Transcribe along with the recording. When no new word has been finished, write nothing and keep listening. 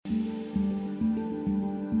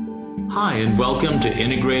Hi, and welcome to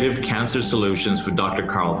Integrative Cancer Solutions with Dr.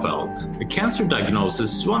 Karlfeldt. A cancer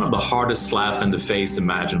diagnosis is one of the hardest slap in the face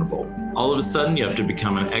imaginable. All of a sudden, you have to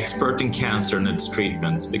become an expert in cancer and its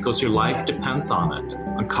treatments because your life depends on it.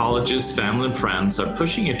 Oncologists, family, and friends are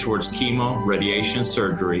pushing you towards chemo, radiation,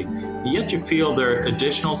 surgery, yet you feel there are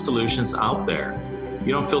additional solutions out there.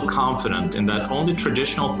 You don't feel confident in that only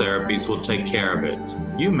traditional therapies will take care of it.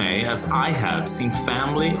 You may, as I have, seen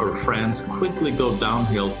family or friends quickly go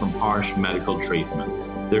downhill from harsh medical treatments.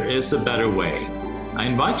 There is a better way. I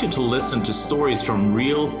invite you to listen to stories from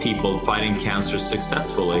real people fighting cancer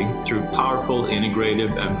successfully through powerful,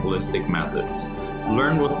 integrative, and holistic methods.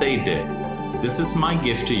 Learn what they did. This is my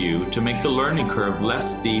gift to you to make the learning curve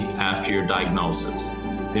less steep after your diagnosis.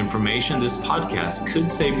 The information in this podcast could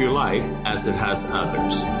save your life as it has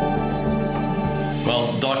others.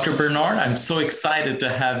 Well, Dr. Bernard, I'm so excited to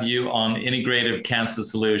have you on Integrative Cancer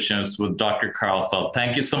Solutions with Dr. Karlfeldt.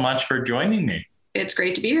 Thank you so much for joining me. It's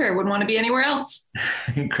great to be here. I wouldn't want to be anywhere else.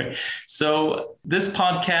 Great. So this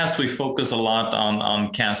podcast, we focus a lot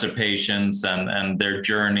on cancer patients and their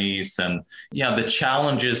journeys and the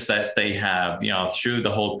challenges that they have, through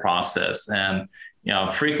the whole process. And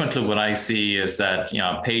frequently what I see is that,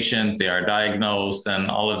 patient, they are diagnosed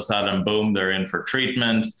and all of a sudden, boom, they're in for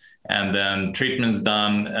treatment and then treatment's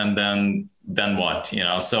done. And then what,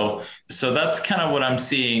 so that's kind of what I'm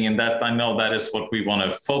seeing. And that I know that is what we want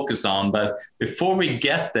to focus on. But before we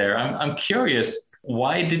get there, I'm curious,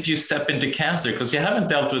 why did you step into cancer? Because you haven't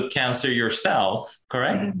dealt with cancer yourself,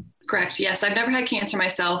 correct? Mm-hmm. Correct. Yes. I've never had cancer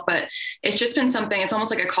myself, but it's just been something, it's almost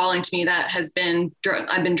like a calling to me that I've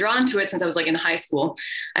been drawn to it since I was in high school.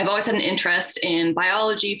 I've always had an interest in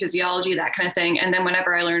biology, physiology, that kind of thing. And then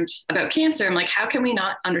whenever I learned about cancer, I'm like, how can we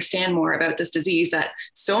not understand more about this disease that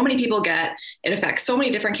so many people get? It affects so many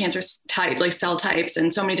different cancer cell types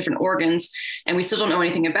and so many different organs, and we still don't know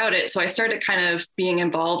anything about it. So I started kind of being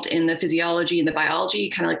involved in the physiology and the biology,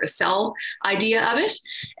 kind of like the cell idea of it.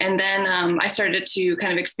 And then I started to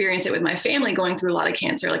kind of experience it with my family going through a lot of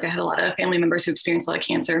cancer. I had a lot of family members who experienced a lot of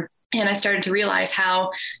cancer. And I started to realize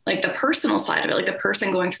how the personal side of it, the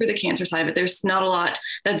person going through the cancer side of it, there's not a lot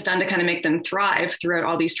that's done to kind of make them thrive throughout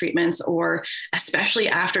all these treatments, or especially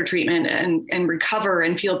after treatment and recover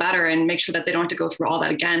and feel better and make sure that they don't have to go through all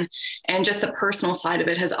that again. And just the personal side of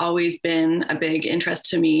it has always been a big interest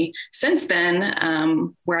to me since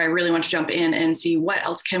then, where I really want to jump in and see what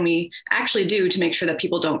else can we actually do to make sure that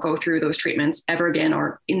people don't go through those treatments ever again,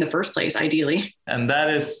 or in the first place, ideally. And that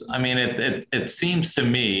is, it seems to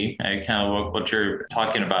me, kind of what you're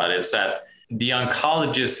talking about is that the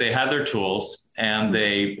oncologists, they have their tools and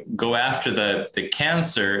they go after the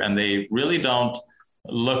cancer, and they really don't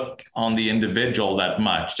look on the individual that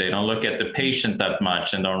much. They don't look at the patient that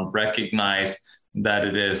much and don't recognize that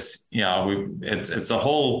it is, it's a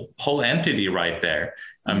whole entity right there.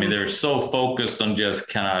 They're so focused on just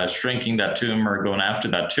kind of shrinking that tumor, going after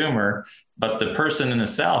that tumor, but the person in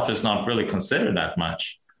itself is not really considered that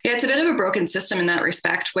much. Yeah, it's a bit of a broken system in that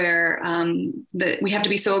respect, where we have to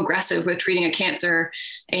be so aggressive with treating a cancer,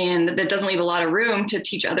 and that doesn't leave a lot of room to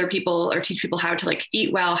teach other people, or teach people how to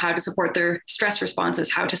eat well, how to support their stress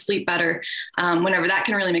responses, how to sleep better, whenever that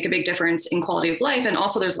can really make a big difference in quality of life. And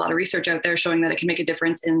also there's a lot of research out there showing that it can make a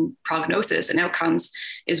difference in prognosis and outcomes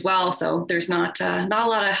as well. So there's not a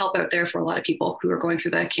lot of help out there for a lot of people who are going through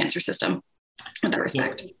the cancer system. In that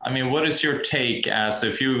respect. What is your take as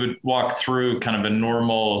if you would walk through kind of a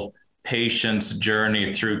normal patient's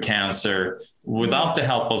journey through cancer without the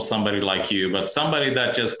help of somebody like you, but somebody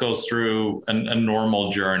that just goes through a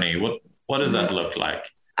normal journey? What does that look like?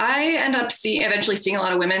 I end up eventually seeing a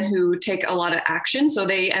lot of women who take a lot of action. So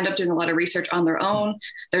they end up doing a lot of research on their own.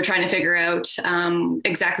 They're trying to figure out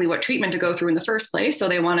exactly what treatment to go through in the first place. So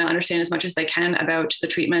they want to understand as much as they can about the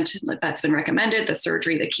treatment that's been recommended, the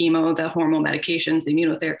surgery, the chemo, the hormone medications, the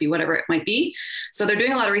immunotherapy, whatever it might be. So they're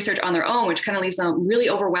doing a lot of research on their own, which kind of leaves them really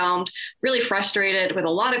overwhelmed, really frustrated with a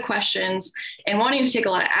lot of questions and wanting to take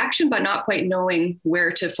a lot of action, but not quite knowing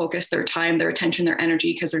where to focus their time, their attention, their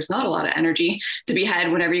energy, because there's not a lot of energy to be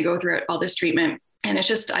had whenever you go through all this treatment. And it's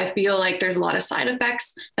just, I feel like there's a lot of side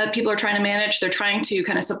effects that people are trying to manage. They're trying to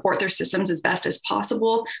kind of support their systems as best as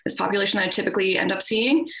possible, this population that I typically end up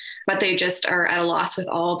seeing, but they just are at a loss with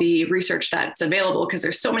all the research that's available, because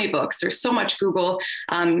there's so many books, there's so much Google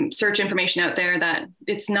search information out there that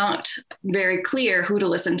it's not very clear who to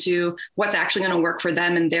listen to, what's actually going to work for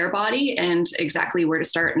them and their body, and exactly where to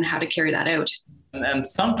start and how to carry that out. And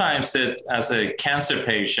sometimes as a cancer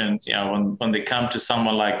patient, when they come to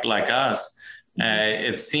someone like us,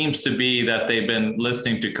 It seems to be that they've been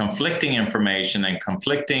listening to conflicting information and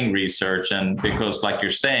conflicting research. And because, like you're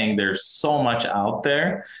saying, there's so much out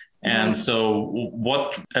there, And so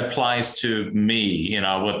what applies to me?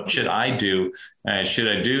 What should I do? Should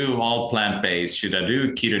I do all plant-based? Should I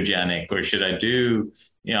do ketogenic? Or should I do,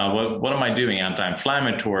 what am I doing?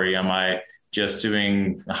 Anti-inflammatory? Am I just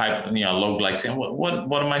doing low glycemic?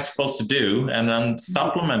 What am I supposed to do? And then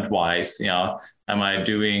supplement wise, am I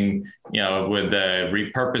doing, with the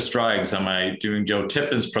repurposed drugs? Am I doing Joe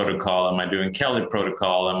Tippett's protocol? Am I doing Kelly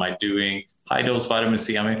protocol? Am I doing high dose vitamin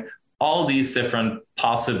C? I mean, all these different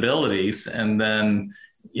possibilities, and then,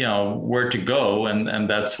 where to go. And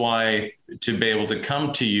that's why to be able to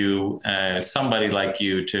come to you, somebody like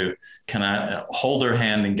you, to kind of hold their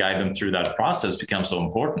hand and guide them through that process becomes so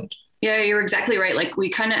important. Yeah, you're exactly right. Like, we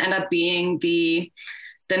kind of end up being the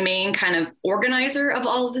main kind of organizer of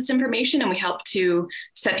all of this information. And we help to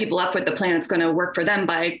set people up with the plan that's going to work for them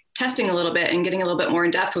by testing a little bit and getting a little bit more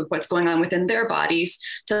in depth with what's going on within their bodies,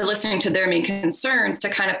 to listening to their main concerns, to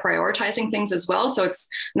kind of prioritizing things as well. So it's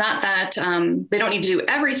not that they don't need to do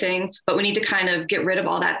everything, but we need to kind of get rid of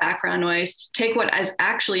all that background noise, take what is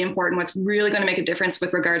actually important, what's really going to make a difference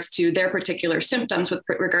with regards to their particular symptoms, with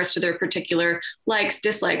regards to their particular likes,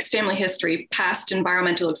 dislikes, family history, past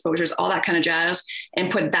environmental exposures, all that kind of jazz,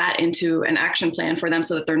 and put that into an action plan for them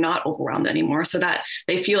so that they're not overwhelmed anymore, so that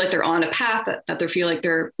they feel like they're on a path, that they feel like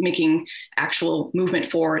they're making actual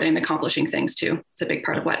movement forward and accomplishing things too. It's a big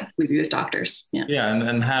part of what we do as doctors. Yeah.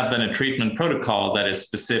 And have then a treatment protocol that is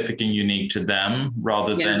specific and unique to them,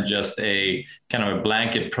 rather than just a kind of a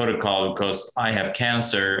blanket protocol because I have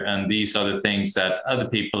cancer and these are the things that other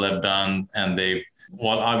people have done. And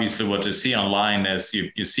obviously what you see online is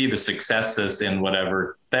you see the successes in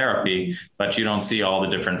whatever therapy, but you don't see all the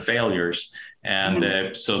different failures.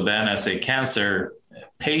 And so then as a cancer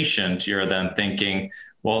patient, you're then thinking,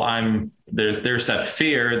 well, there's a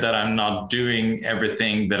fear that I'm not doing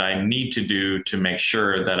everything that I need to do to make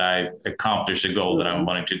sure that I accomplish the goal that I'm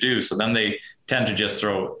wanting to do. So then they tend to just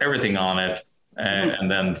throw everything on it. And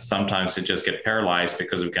then sometimes they just get paralyzed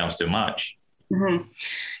because it becomes too much. Mm-hmm.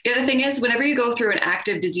 Yeah, the thing is, whenever you go through an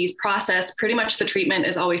active disease process, pretty much the treatment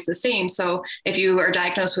is always the same. So if you are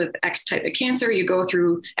diagnosed with X type of cancer, you go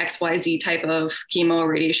through XYZ type of chemo,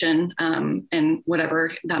 radiation, and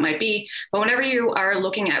whatever that might be. But whenever you are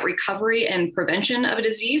looking at recovery and prevention of a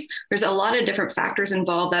disease, there's a lot of different factors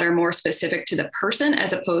involved that are more specific to the person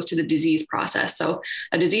as opposed to the disease process. So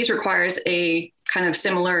a disease requires a kind of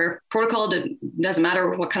similar protocol. It doesn't matter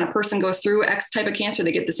what kind of person goes through X type of cancer,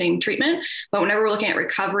 they get the same treatment. But whenever we're looking at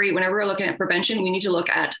recovery, whenever we're looking at prevention, we need to look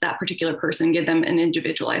at that particular person, give them an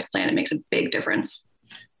individualized plan. It makes a big difference.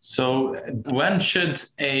 So when should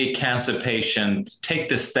a cancer patient take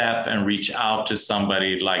the step and reach out to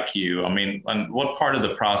somebody like you? I mean, what part of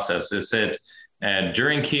the process? Is it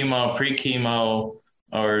during chemo, pre-chemo,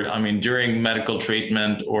 or during medical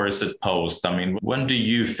treatment, or is it post? When do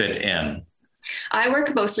you fit in? I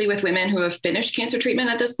work mostly with women who have finished cancer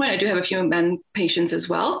treatment at this point. I do have a few men patients as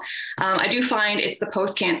well. I do find it's the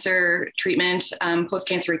post-cancer treatment,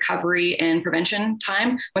 post-cancer recovery and prevention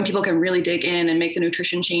time when people can really dig in and make the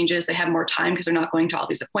nutrition changes. They have more time because they're not going to all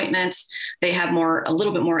these appointments. They have a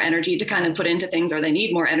little bit more energy to kind of put into things, or they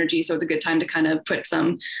need more energy. So it's a good time to kind of put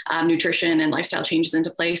some nutrition and lifestyle changes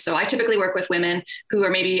into place. So I typically work with women who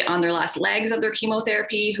are maybe on their last legs of their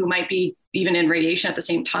chemotherapy, who might be even in radiation at the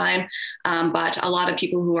same time. But a lot of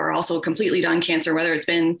people who are also completely done cancer, whether it's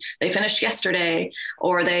been they finished yesterday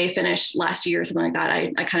or they finished last year or something like that,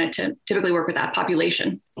 I kind of typically work with that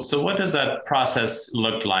population. So what does that process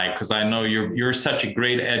look like? Because I know you're such a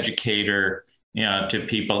great educator, to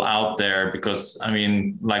people out there, because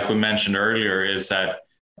like we mentioned earlier, is that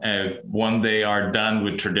when they are done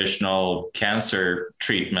with traditional cancer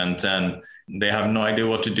treatment and they have no idea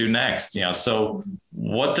what to do next. So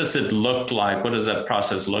what does it look like? What does that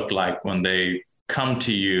process look like when they come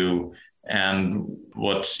to you, and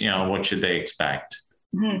what should they expect?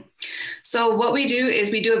 Mm-hmm. So what we do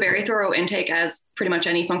is we do a very thorough intake, as pretty much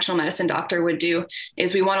any functional medicine doctor would do.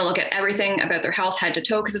 Is we want to look at everything about their health head to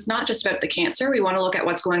toe, because it's not just about the cancer. We want to look at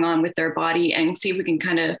what's going on with their body and see if we can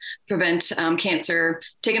kind of prevent cancer,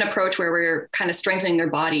 take an approach where we're kind of strengthening their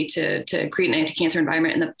body to create an anti-cancer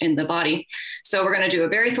environment in the body. So we're going to do a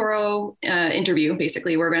very thorough interview.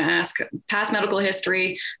 Basically, we're going to ask past medical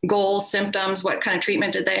history, goals, symptoms, what kind of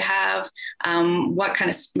treatment did they have, what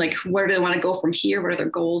kind of where do they want to go from here, what are their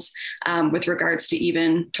goals with regards to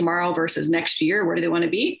even tomorrow versus next year, where do they want to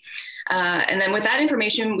be? And then with that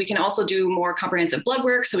information, we can also do more comprehensive blood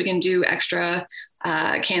work. So we can do extra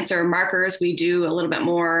cancer markers. We do a little bit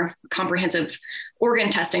more comprehensive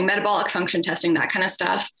organ testing, metabolic function testing, that kind of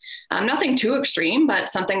stuff. Nothing too extreme, but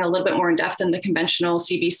something a little bit more in depth than the conventional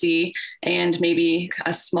CBC, and maybe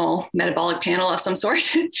a small metabolic panel of some sort.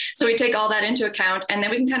 So we take all that into account, and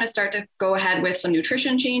then we can kind of start to go ahead with some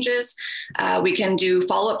nutrition changes. We can do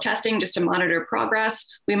follow-up testing just to monitor progress.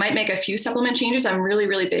 We might make a few supplement changes. I'm really,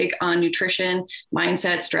 really big on nutrition,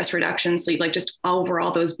 mindset, stress reduction, sleep, like just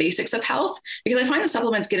overall those basics of health, because I find the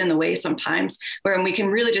supplements get in the way sometimes, where we can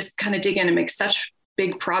really just kind of dig in and make such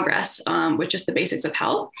big progress with just the basics of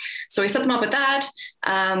health. So we set them up with that.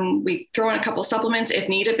 We throw in a couple supplements if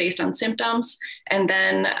needed based on symptoms. And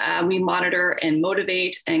then we monitor and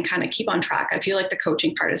motivate and kind of keep on track. I feel like the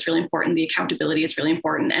coaching part is really important. The accountability is really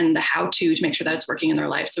important, and the how-to make sure that it's working in their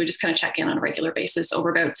life. So we just kind of check in on a regular basis. Over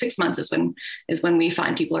about 6 months is when we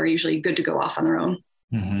find people are usually good to go off on their own.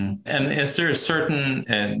 Mm-hmm. And is there a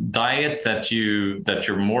certain diet that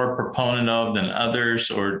you're more proponent of than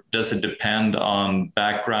others, or does it depend on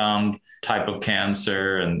background, type of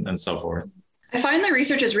cancer, and so forth? I find the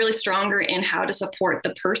research is really stronger in how to support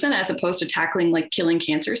the person as opposed to tackling like killing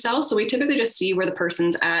cancer cells. So we typically just see where the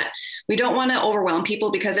person's at. We don't want to overwhelm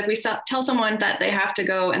people, because if we tell someone that they have to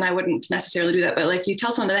go, and I wouldn't necessarily do that, but like you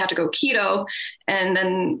tell someone that they have to go keto, and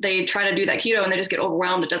then they try to do that keto and they just get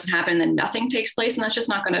overwhelmed, it doesn't happen, then nothing takes place. And that's just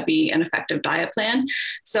not going to be an effective diet plan.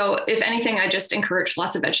 So if anything, I just encourage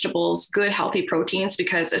lots of vegetables, good, healthy proteins,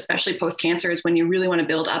 because especially post-cancer is when you really want to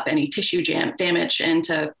build up any tissue damage and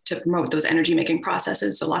to promote those energy making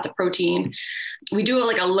processes. So lots of protein. We do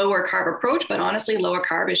like a lower carb approach, but honestly, lower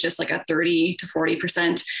carb is just like a 30 to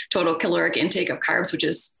 40% total caloric intake of carbs, which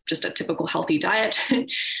is just a typical healthy diet.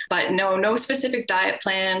 But no specific diet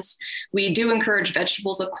plans. We do encourage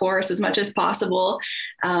vegetables, of course, as much as possible.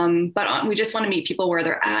 But we just want to meet people where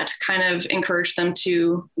they're at, kind of encourage them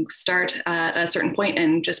to start at a certain point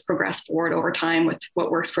and just progress forward over time with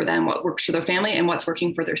what works for them, what works for their family, and what's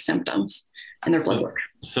working for their symptoms and their blood work.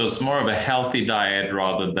 So it's more of a healthy diet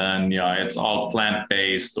rather than, it's all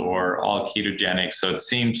plant-based or all ketogenic. So it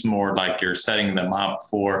seems more like you're setting them up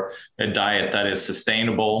for a diet that is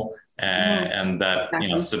sustainable and that,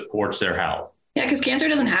 exactly, supports their health. Yeah, because cancer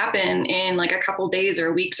doesn't happen in like a couple days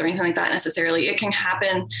or weeks or anything like that necessarily. It can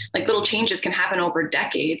happen, like little changes can happen over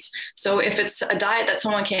decades. So if it's a diet that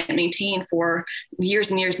someone can't maintain for years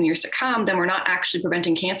and years and years to come, then we're not actually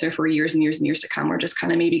preventing cancer for years and years and years to come. We're just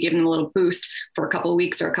kind of maybe giving them a little boost for a couple of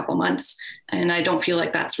weeks or a couple of months. And I don't feel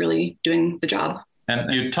like that's really doing the job.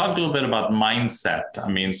 And you talked a little bit about mindset. I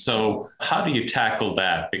mean, so how do you tackle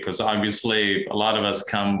that? Because obviously a lot of us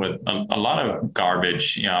come with a lot of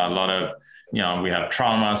garbage, a lot of, we have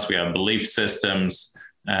traumas, we have belief systems.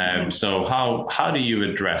 So how do you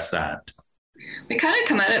address that? We kind of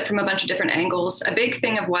come at it from a bunch of different angles. A big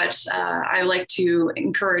thing of what I like to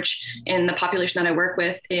encourage in the population that I work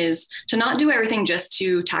with is to not do everything just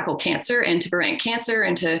to tackle cancer and to prevent cancer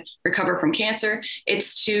and to recover from cancer.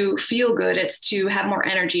 It's to feel good. It's to have more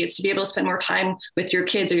energy. It's to be able to spend more time with your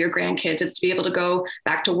kids or your grandkids. It's to be able to go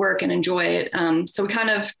back to work and enjoy it. So we kind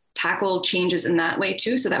of tackle changes in that way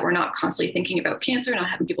too, so that we're not constantly thinking about cancer, not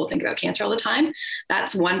having people think about cancer all the time.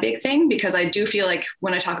 That's one big thing, because I do feel like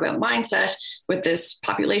when I talk about mindset with this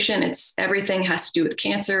population, it's everything has to do with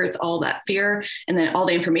cancer. It's all that fear, and then all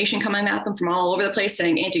the information coming at them from all over the place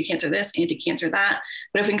saying anti-cancer this, anti-cancer that.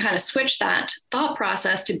 But if we can kind of switch that thought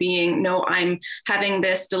process to being, no, I'm having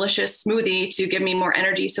this delicious smoothie to give me more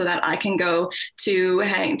energy so that I can go to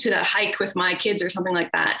that hike with my kids or something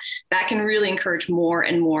like that, that can really encourage more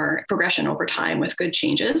and more progression over time with good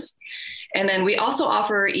changes. And then we also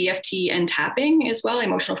offer EFT and tapping as well,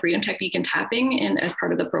 emotional freedom technique and tapping, and as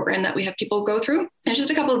part of the program that we have people go through. And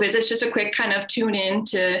just a couple of visits, just a quick kind of tune in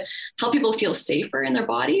to help people feel safer in their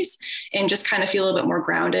bodies and just kind of feel a little bit more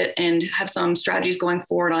grounded, and have some strategies going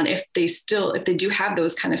forward on if they do have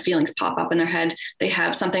those kind of feelings pop up in their head, they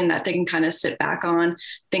have something that they can kind of sit back on,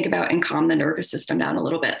 think about, and calm the nervous system down a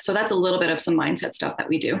little bit. So that's a little bit of some mindset stuff that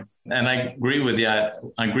we do. And I agree with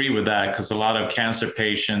that. Because a lot of cancer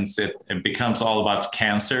patients, it becomes all about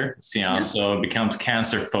cancer, so it becomes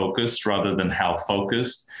cancer focused rather than health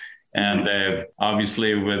focused. And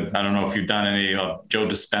obviously I don't know if you've done any of Joe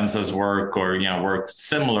Dispenza's work or, worked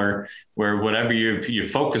similar, where whatever you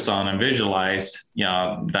focus on and visualize,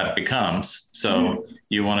 that becomes. So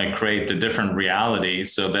you want to create a different reality.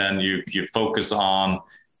 So then you focus on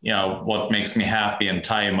what makes me happy and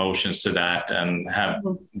tie emotions to that and have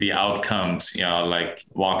the outcomes, like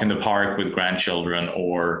walk in the park with grandchildren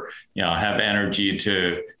or, have energy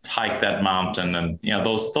to hike that mountain. And,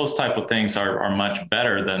 those type of things are much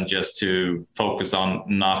better than just to focus on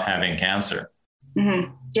not having cancer.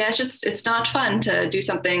 Mm-hmm. Yeah, it's not fun to do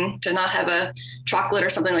something, to not have a chocolate or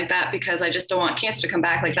something like that, because I just don't want cancer to come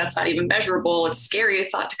back. Like, that's not even measurable. It's scary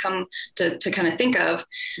thought to come to kind of think of.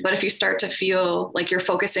 But if you start to feel like you're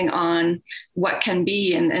focusing on what can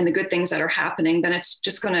be and the good things that are happening, then it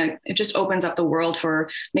just opens up the world for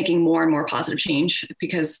making more and more positive change,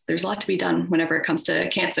 because there's a lot to be done whenever it comes to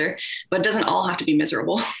cancer, but it doesn't all have to be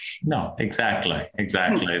miserable. No, exactly.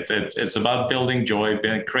 It's about building joy,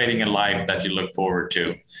 creating a life that you look forward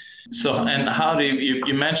to. So, and how do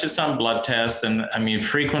you mentioned some blood tests, and I mean,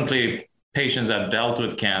 frequently patients have dealt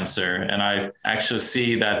with cancer, and I actually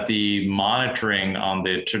see that the monitoring on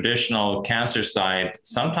the traditional cancer side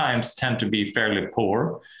sometimes tend to be fairly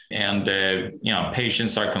poor. And,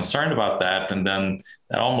 patients are concerned about that. And then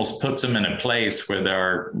that almost puts them in a place where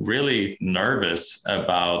they're really nervous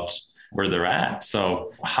about where they're at.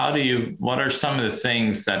 So what are some of the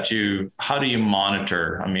things how do you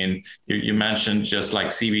monitor? I mean, you mentioned just like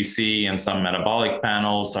CBC and some metabolic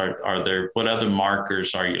panels. What other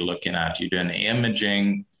markers are you looking at? You doing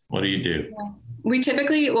imaging? What do you do? Yeah. We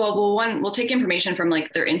typically, we'll take information from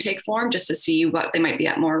like their intake form just to see what they might be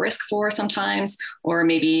at more risk for sometimes, or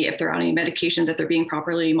maybe if they're on any medications, if they're being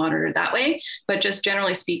properly monitored that way. But just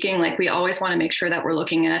generally speaking, like, we always want to make sure that we're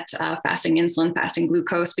looking at fasting insulin, fasting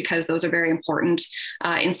glucose, because those are very important.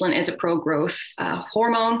 Insulin is a pro-growth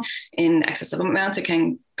hormone. In excessive amounts, it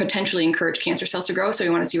can potentially encourage cancer cells to grow. So we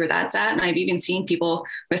want to see where that's at. And I've even seen people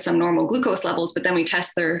with some normal glucose levels, but then we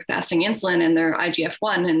test their fasting insulin and their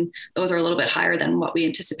IGF-1, and those are a little bit higher than what we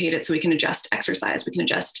anticipated. So we can adjust exercise, we can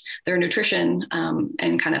adjust their nutrition,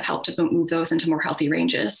 and kind of help to move those into more healthy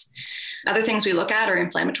ranges. Other things we look at are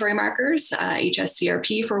inflammatory markers,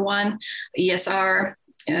 HSCRP for one, ESR.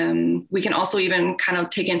 We can also even kind of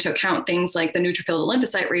take into account things like the neutrophil to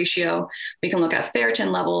lymphocyte ratio. We can look at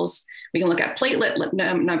ferritin levels. We can look at platelet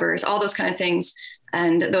numbers, all those kind of things.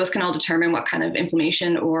 And those can all determine what kind of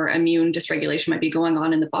inflammation or immune dysregulation might be going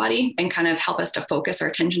on in the body, and kind of help us to focus our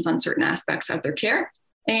attentions on certain aspects of their care.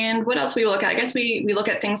 And what else we look at? I guess we look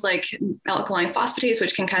at things like alkaline phosphatase,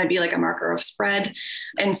 which can kind of be like a marker of spread,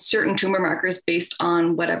 and certain tumor markers based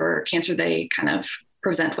on whatever cancer they kind of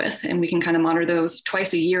present with. And we can kind of monitor those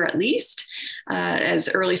twice a year at least as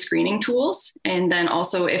early screening tools. And then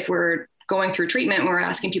also, if we're going through treatment, we're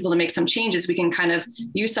asking people to make some changes, we can kind of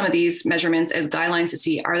use some of these measurements as guidelines to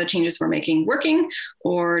see, are the changes we're making working,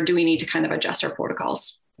 or do we need to kind of adjust our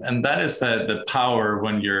protocols? And that is the power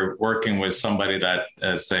when you're working with somebody that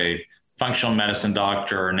is a functional medicine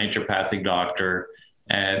doctor or naturopathic doctor,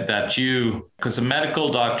 because a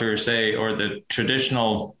medical doctor, say, or the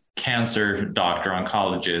traditional cancer doctor,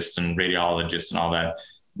 oncologist and radiologist and all that,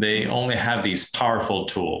 they only have these powerful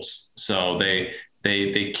tools. So they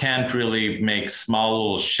can't really make small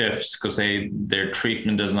little shifts because their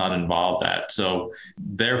treatment does not involve that. So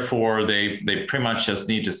therefore, they pretty much just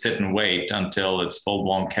need to sit and wait until it's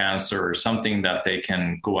full-blown cancer or something that they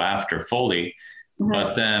can go after fully. Mm-hmm.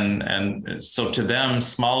 But then, and so to them,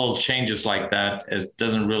 small little changes like that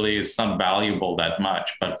it's not valuable that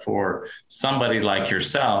much. But for somebody like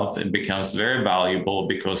yourself, it becomes very valuable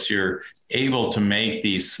because you're able to make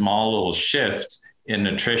these small little shifts in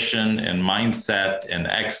nutrition and mindset and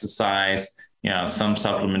exercise, some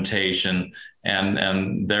supplementation,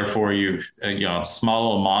 and therefore small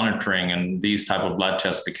little monitoring and these type of blood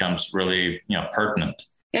tests becomes really, pertinent.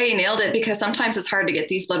 Yeah, you nailed it, because sometimes it's hard to get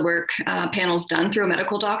these blood work panels done through a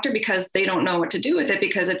medical doctor because they don't know what to do with it,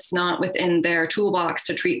 because it's not within their toolbox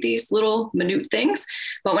to treat these little minute things.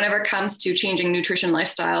 But whenever it comes to changing nutrition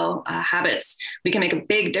lifestyle habits, we can make a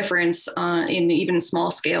big difference in even small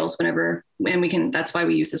scales that's why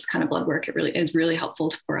we use this kind of blood work. It really is really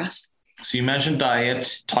helpful for us. So you mentioned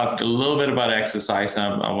diet, talked a little bit about exercise,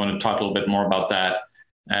 and I want to talk a little bit more about that.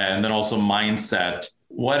 And then also mindset.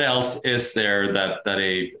 What else is there that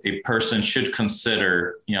a person should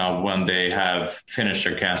consider, when they have finished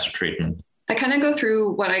their cancer treatment? I kind of go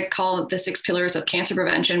through what I call the 6 pillars of cancer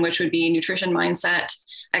prevention, which would be nutrition, mindset,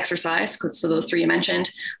 exercise. So those 3 you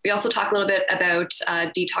mentioned. We also talk a little bit about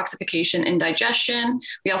detoxification and digestion.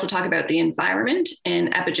 We also talk about the environment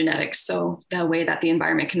and epigenetics. So the way that the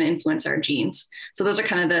environment can influence our genes. So those are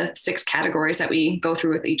kind of the 6 categories that we go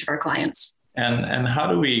through with each of our clients. And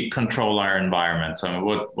how do we control our environment? I mean,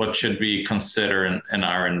 what should we consider in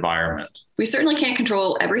our environment? We certainly can't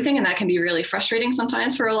control everything, and that can be really frustrating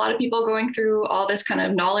sometimes for a lot of people going through all this kind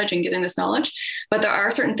of knowledge and getting this knowledge. But there are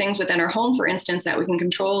certain things within our home, for instance, that we can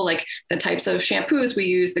control, like the types of shampoos we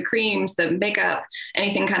use, the creams, the makeup,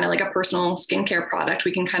 anything kind of like a personal skincare product.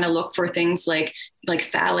 We can kind of look for things like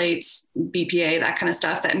phthalates, BPA, that kind of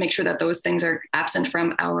stuff, that make sure that those things are absent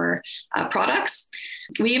from our products.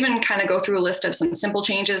 We even kind of go through a list of some simple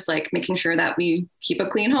changes, like making sure that we keep a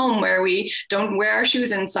clean home, where we don't wear our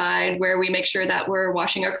shoes inside, where we make sure that we're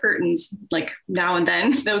washing our curtains like now and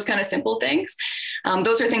then, those kind of simple things.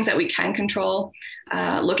 Those are things that we can control.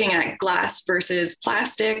 Looking at glass versus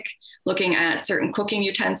plastic, looking at certain cooking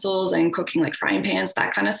utensils and cooking like frying pans,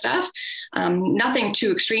 that kind of stuff. Nothing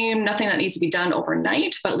too extreme, nothing that needs to be done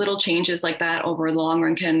overnight, but little changes like that over the long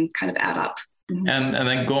run can kind of add up. And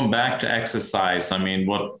then going back to exercise, I mean,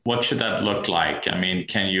 what should that look like? I mean,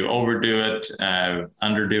 can you overdo it,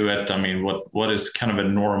 underdo it? I mean, what is kind of a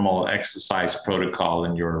normal exercise protocol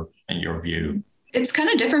in your view? It's kind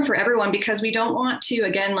of different for everyone, because we don't want to,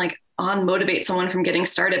 again, like motivate someone from getting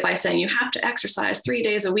started by saying you have to exercise 3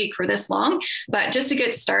 days a week for this long. But just to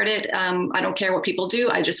get started, I don't care what people do.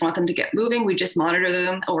 I just want them to get moving. We just monitor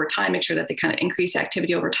them over time, make sure that they kind of increase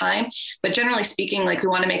activity over time. But generally speaking, like we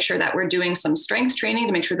want to make sure that we're doing some strength training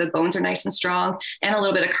to make sure the bones are nice and strong, and a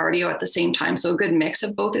little bit of cardio at the same time. So a good mix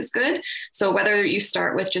of both is good. So whether you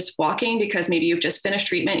start with just walking because maybe you've just finished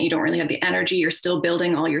treatment, you don't really have the energy, you're still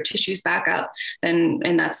building all your tissues back up, and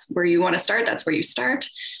that's where you want to start. That's where you start.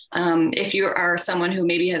 If you are someone who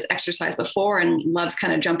maybe has exercised before and loves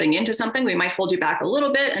kind of jumping into something, we might hold you back a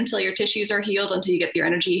little bit until your tissues are healed, until you get your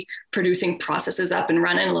energy producing processes up and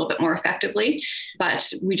running a little bit more effectively.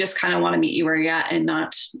 But we just kind of want to meet you where you're at and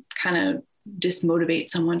not kind of dismotivate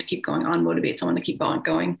someone to keep going on, motivate someone to keep on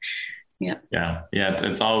going. Yeah.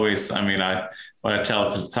 It's always, I mean, what I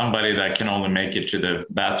tell somebody that can only make it to the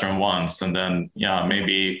bathroom once, and then,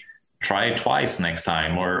 maybe try it twice next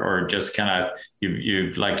time, or just kind of,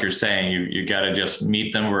 you like you're saying, you got to just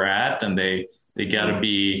meet them where we're at, and they got to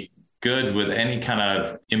be good with any kind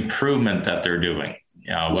of improvement that they're doing,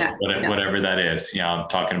 whatever that is,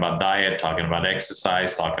 talking about diet, talking about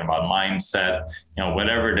exercise, talking about mindset,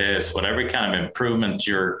 whatever it is, whatever kind of improvement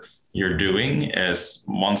you're doing is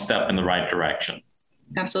one step in the right direction.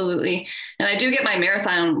 Absolutely. And I do get my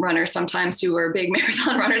marathon runners sometimes who were big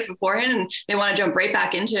marathon runners beforehand, and they want to jump right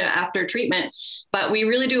back into after treatment. But we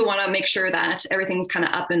really do want to make sure that everything's kind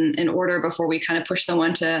of up in order before we kind of push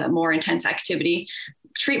someone to more intense activity.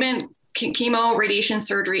 Treatment, chemo, radiation,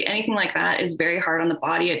 surgery, anything like that is very hard on the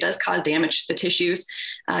body. It does cause damage to the tissues.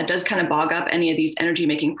 It does kind of bog up any of these energy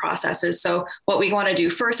making processes. So what we want to do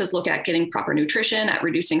first is look at getting proper nutrition, at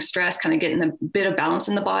reducing stress, kind of getting a bit of balance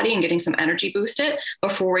in the body and getting some energy boosted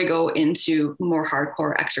before we go into more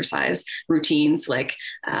hardcore exercise routines like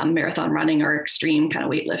marathon running or extreme kind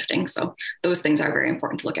of weightlifting. So those things are very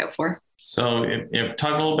important to look out for. So if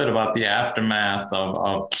talk a little bit about the aftermath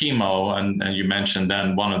of chemo, and you mentioned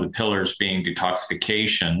then one of the pillars being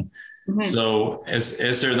detoxification. Mm-hmm. So is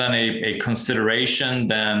there then a consideration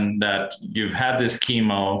then that you've had this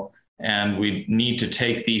chemo and we need to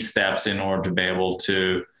take these steps in order to be able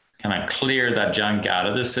to kind of clear that junk out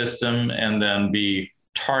of the system and then be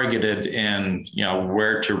targeted in,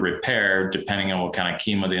 where to repair depending on what kind of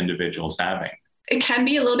chemo the individual is having? It can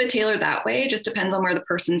be a little bit tailored that way. It just depends on where the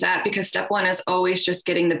person's at, because step one is always just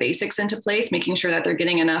getting the basics into place, making sure that they're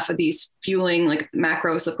getting enough of these fueling like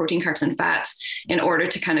macros, the protein, carbs, and fats in order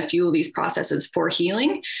to kind of fuel these processes for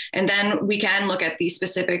healing. And then we can look at the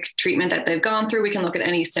specific treatment that they've gone through. We can look at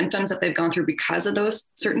any symptoms that they've gone through because of those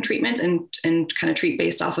certain treatments and kind of treat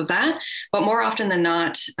based off of that. But more often than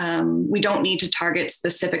not, we don't need to target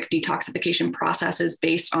specific detoxification processes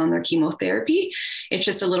based on their chemotherapy. It's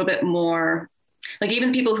just a little bit more like,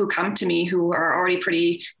 even people who come to me who are already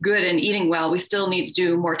pretty good and eating well, we still need to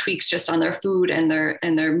do more tweaks just on their food and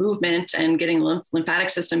their movement and getting the lymphatic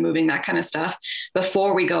system moving, that kind of stuff,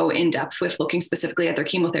 before we go in depth with looking specifically at their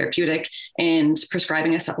chemotherapeutic and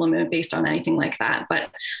prescribing a supplement based on anything like that. But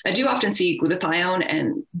I do often see glutathione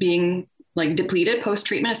and being like depleted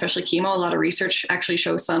post-treatment, especially chemo. A lot of research actually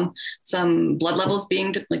shows some blood levels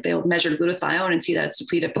being like they'll measure glutathione and see that it's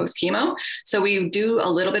depleted post-chemo. So we do a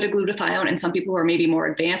little bit of glutathione, and some people who are maybe more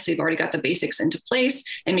advanced, they've already got the basics into place,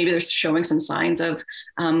 and maybe they're showing some signs of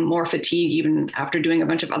more fatigue even after doing a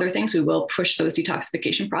bunch of other things. We will push those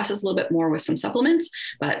detoxification process a little bit more with some supplements,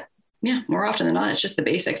 but yeah, more often than not, it's just the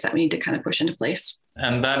basics that we need to kind of push into place.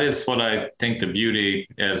 And that is what I think the beauty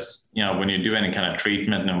is, when you do any kind of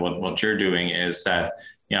treatment, and what you're doing is that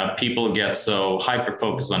people get so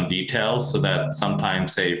hyper-focused on details so that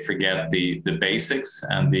sometimes they forget the basics,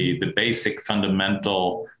 and the basic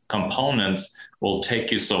fundamental components will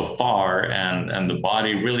take you so far, and the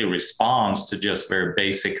body really responds to just very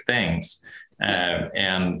basic things.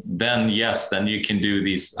 And then you can do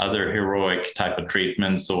these other heroic type of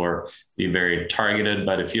treatments or be very targeted.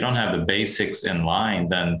 But if you don't have the basics in line,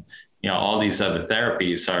 then, all these other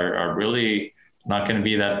therapies are really not going to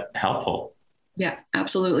be that helpful. Yeah,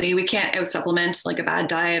 absolutely. We can't out supplement like a bad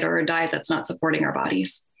diet or a diet that's not supporting our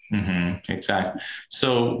bodies. Mm-hmm, exactly.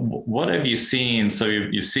 So what have you seen? So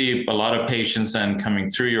you see a lot of patients then coming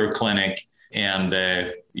through your clinic, and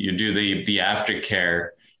you do the aftercare.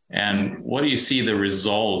 And what do you see the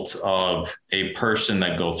result of a person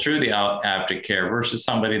that go through the aftercare versus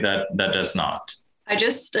somebody that does not? I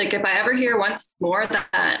just if I ever hear once more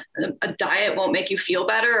that a diet won't make you feel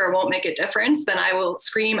better or won't make a difference, then I will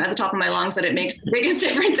scream at the top of my lungs that it makes the biggest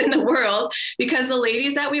difference in the world, because the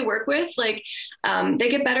ladies that we work with, they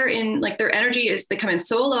get better in their energy they come in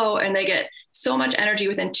so low and they get so much energy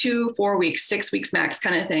within 2-4 weeks, 6 weeks max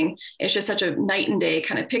kind of thing. It's just such a night and day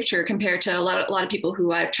kind of picture compared to a lot of people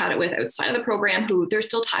who I've chatted with outside of the program who they're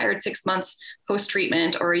still tired 6 months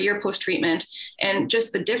post-treatment or a year post-treatment. And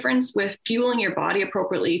just the difference with fueling your body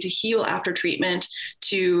appropriately to heal after treatment,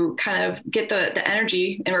 to kind of get the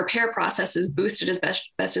energy and repair processes boosted as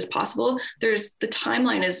best as possible. The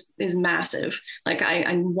timeline is massive.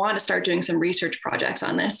 I want to start doing some research projects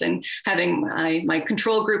on this and having my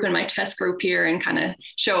control group and my test group here and kind of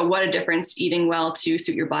show what a difference eating well to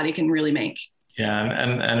suit your body can really make. Yeah.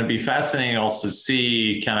 And it'd be fascinating also to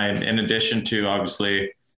see kind of in addition to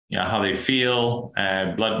obviously, how they feel,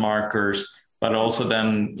 blood markers, but also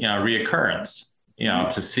then, reoccurrence,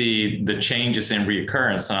 to see the changes in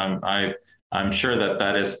reoccurrence. And I'm sure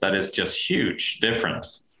that is just huge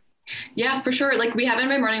difference. Yeah, for sure. We haven't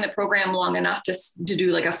been running the program long enough to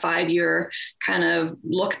do a 5-year kind of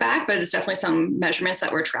look back, but it's definitely some measurements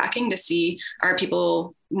that we're tracking to see, are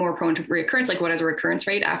people more prone to reoccurrence? What is a recurrence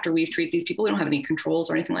rate after we've treated these people? We don't have any controls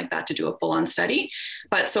or anything like that to do a full on study,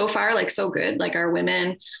 but so far, so good. Our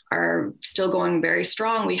women are still going very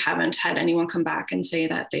strong. We haven't had anyone come back and say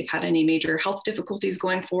that they've had any major health difficulties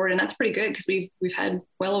going forward. And that's pretty good because we've had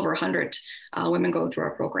well over 100 women go through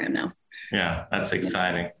our program now. Yeah, that's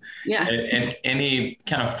exciting. Yeah. And any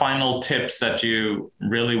kind of final tips that you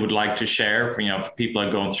really would like to share for, for people that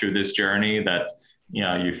are going through this journey that,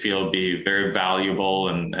 you feel be very valuable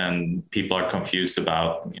and people are confused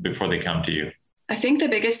about before they come to you? I think the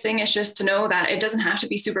biggest thing is just to know that it doesn't have to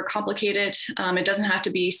be super complicated. It doesn't have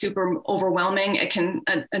to be super overwhelming. It can,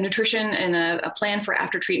 a nutrition and a plan for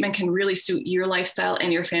after treatment can really suit your lifestyle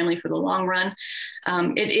and your family for the long run.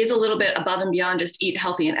 It is a little bit above and beyond just eat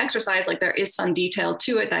healthy and exercise. There is some detail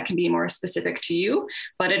to it that can be more specific to you,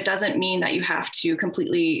 but it doesn't mean that you have to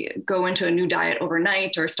completely go into a new diet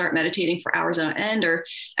overnight or start meditating for hours on end or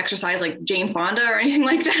exercise like Jane Fonda or anything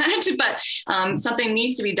like that. But something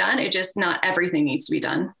needs to be done. It just not everything needs to be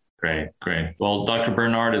done. Great. Well, Dr.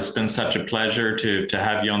 Bernard, it's been such a pleasure to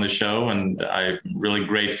have you on the show, and I'm really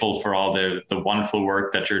grateful for all the wonderful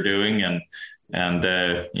work that you're doing, and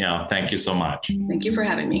thank you so much. Thank you for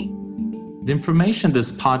having me. The information in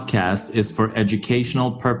this podcast is for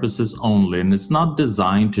educational purposes only, and it's not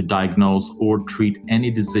designed to diagnose or treat any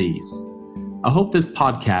disease. I hope this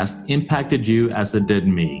podcast impacted you as it did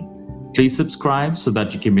me. Please subscribe so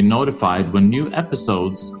that you can be notified when new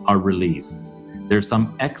episodes are released. There's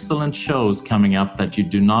some excellent shows coming up that you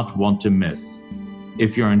do not want to miss.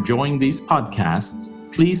 If you're enjoying these podcasts,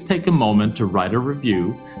 please take a moment to write a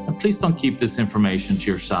review, and please don't keep this information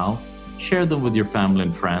to yourself. Share them with your family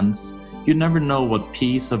and friends. You never know what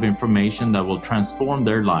piece of information that will transform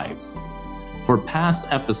their lives. For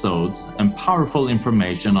past episodes and powerful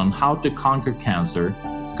information on how to conquer cancer,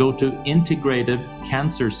 go to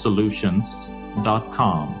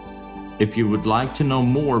integrativecancersolutions.com. If you would like to know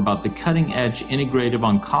more about the cutting-edge integrative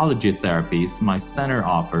oncology therapies my center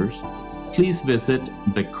offers, please visit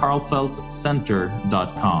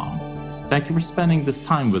thekarlfeldtcenter.com. Thank you for spending this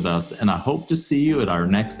time with us, and I hope to see you at our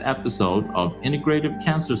next episode of Integrative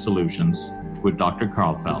Cancer Solutions with Dr.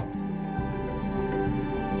 Karlfeldt.